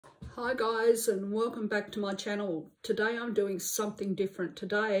Hi guys, and welcome back to my channel. Today I'm doing something different.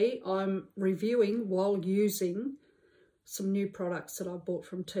 Today I'm reviewing while using some new products that I bought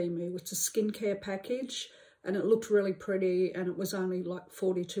from Temu. It's a skincare package and it looked really pretty and it was only like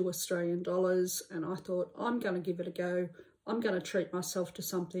 42 Australian dollars, and I thought I'm going to give it a go. I'm going to treat myself to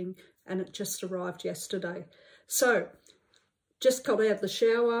something, and it just arrived yesterday. So just got out of the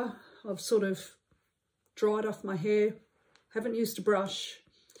shower. I've sort of dried off my hair, haven't used a brush.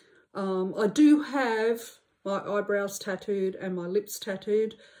 I do have my eyebrows tattooed and my lips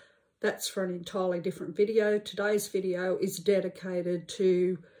tattooed. That's for an entirely different video. Today's video is dedicated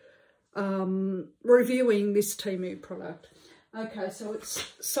to reviewing this Temu product. Okay, so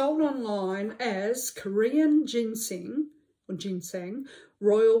it's sold online as Korean ginseng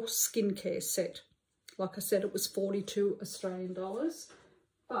Royal Skincare Set. Like I said, it was 42 Australian dollars,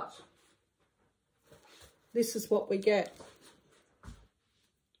 but this is what we get.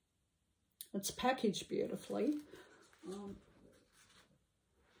 It's packaged beautifully.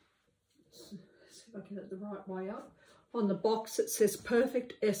 See if I get it the right way up. On the box it says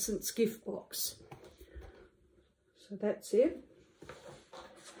Perfect Essence Gift Box. So that's it.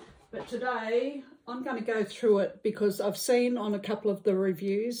 But today I'm going to go through it because I've seen on a couple of the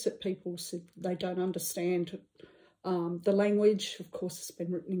reviews that people said they don't understand the language. Of course, it's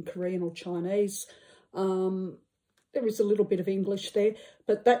been written in Korean or Chinese. There is a little bit of English there,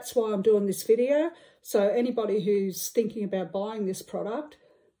 but that's why I'm doing this video. So anybody who's thinking about buying this product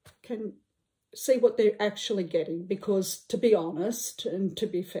can see what they're actually getting, because to be honest and to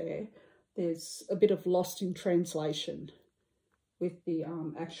be fair, there's a bit of lost in translation with the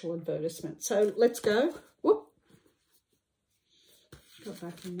actual advertisement. So let's go. Whoop. Go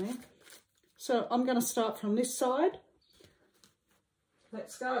back in there. So I'm going to start from this side.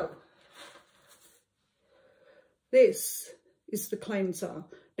 Let's go. This is the cleanser.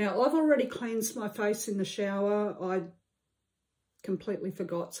 Now, I've already cleansed my face in the shower. I completely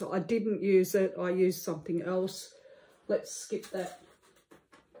forgot, so I didn't use it. I used something else. Let's skip that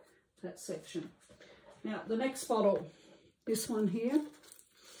section. Now, the next bottle, this one here,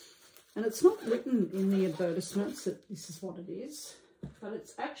 and it's not written in the advertisements that this is what it is, but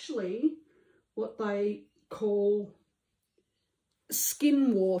it's actually what they call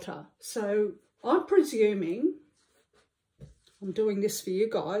skin water. So I'm presuming, I'm doing this for you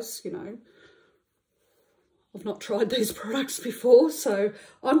guys, you know, I've not tried these products before, so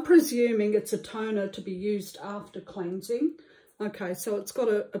I'm presuming it's a toner to be used after cleansing. Okay, so it's got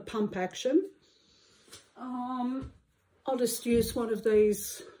a pump action. I'll just use one of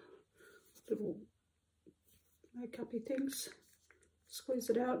these little makeup-y things. Squeeze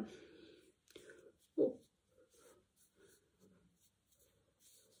it out. Oh.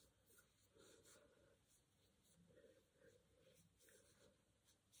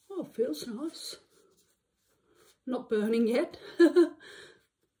 Oh, feels nice. Not burning yet.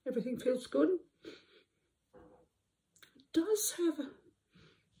 Everything feels good. It does have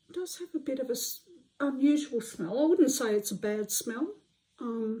a bit of a unusual smell. I wouldn't say it's a bad smell,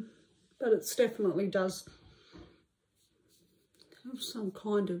 but it definitely does have some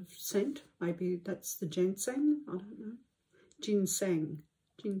kind of scent. Maybe that's the ginseng. I don't know. Ginseng.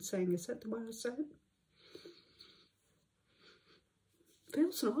 Ginseng, is that the way I say it?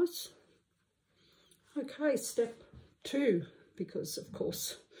 Feels nice. Okay, step 2, because of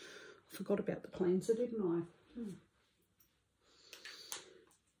course I forgot about the cleanser, didn't I?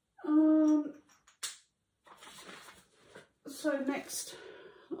 So next,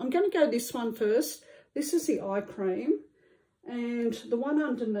 I'm going to go this one first. This is the eye cream, and the one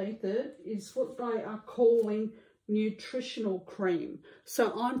underneath it is what they are calling nutritional cream.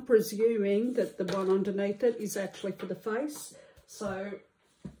 So I'm presuming that the one underneath it is actually for the face. So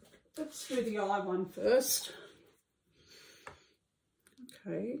let's do the eye one first.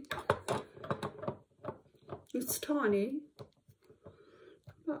 Okay. It's tiny,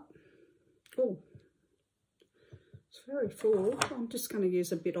 but, oh, it's very full. I'm just going to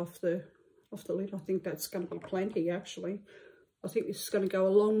use a bit off the lid. I think that's going to be plenty, actually. I think this is going to go a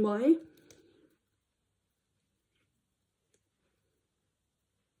long way.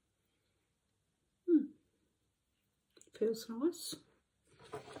 Feels nice.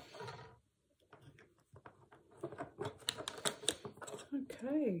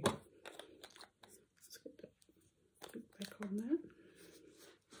 Okay, let's get that back on that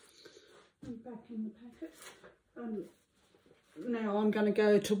and back in the packet. Now I'm going to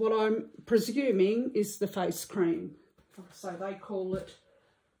go to what I'm presuming is the face cream. So they call it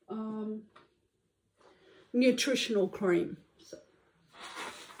nutritional cream. So,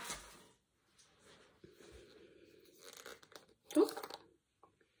 oh,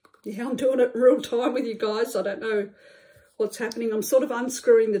 Yeah, I'm doing it real time with you guys. I don't know what's happening. I'm sort of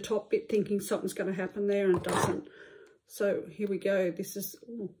unscrewing the top bit thinking something's going to happen there and it doesn't. So here we go. This is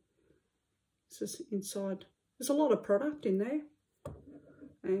inside. There's a lot of product in there.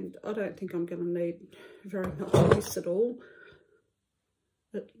 And I don't think I'm going to need very much of this at all.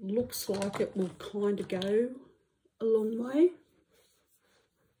 It looks like it will kind of go a long way.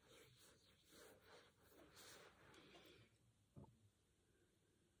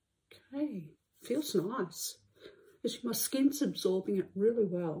 Okay, feels nice. My skin's absorbing it really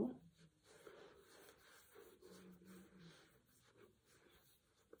well.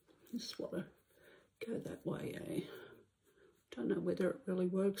 Just want to go that way, eh? Don't know whether it really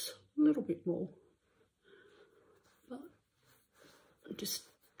works. A little bit more. But I'm just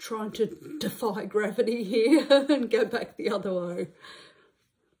trying to defy gravity here and go back the other way.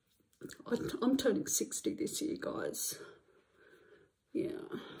 I'm turning 60 this year, guys. Yeah.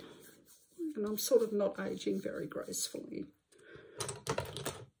 And I'm sort of not aging very gracefully.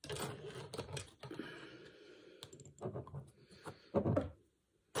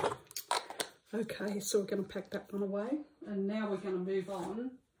 Okay, so we're going to pack that one away. And now we're going to move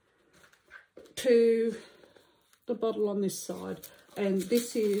on to the bottle on this side. And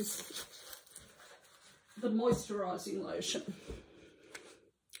this is the moisturising lotion.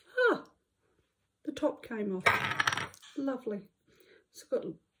 Ah, the top came off. Lovely.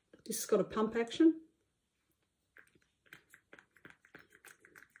 This has got a pump action.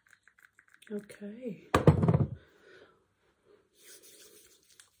 Okay.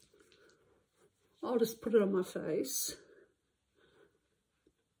 I'll just put it on my face.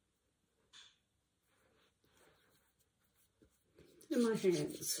 And my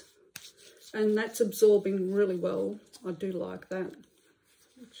hands. And that's absorbing really well. I do like that.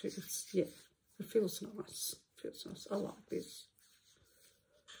 Actually, yeah, it feels nice. It feels nice. I like this.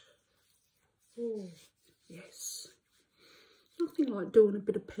 Oh, yes. Nothing like doing a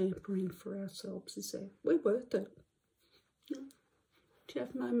bit of pampering for ourselves, is there? We're worth it. Yeah. Do you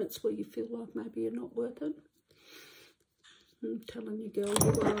have moments where you feel like maybe you're not worth it? I'm telling you, girl,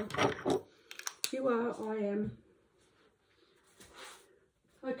 you are. You are, I am.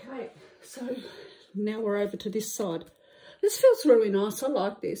 Okay, so now we're over to this side. This feels really nice. I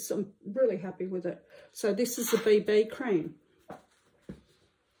like this. I'm really happy with it. So this is the BB cream.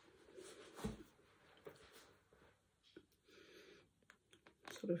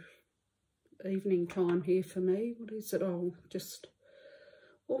 Sort of evening time here for me. What is it? Oh, just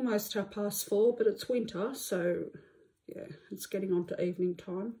almost 4:30, but it's winter, so yeah, it's getting on to evening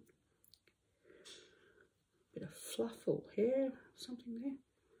time. Bit of fluff or hair, something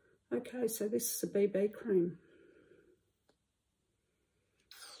there. Okay, so this is a BB cream.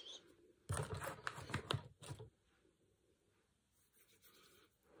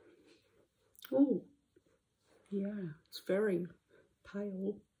 Oh, yeah, it's very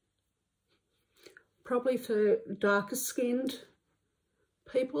pale. Probably for darker skinned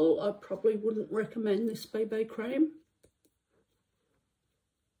people, I probably wouldn't recommend this BB cream.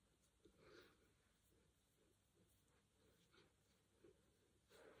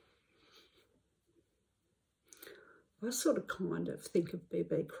 I sort of kind of think of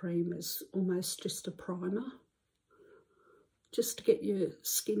BB cream as almost just a primer, just to get your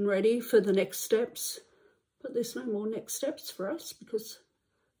skin ready for the next steps. But there's no more next steps for us because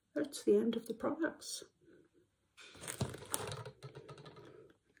that's the end of the products.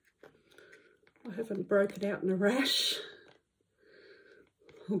 I haven't broken out in a rash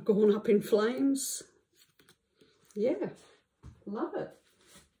or gone up in flames. Yeah, love it.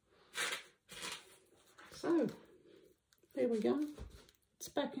 So, there we go. It's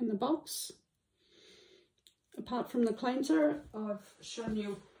back in the box. Apart from the cleanser, I've shown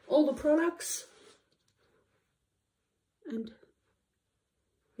you all the products. And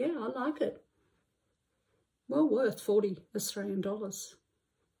yeah, I like it. Well worth 40 Australian dollars.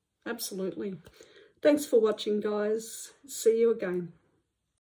 Absolutely. Thanks for watching, guys. See you again.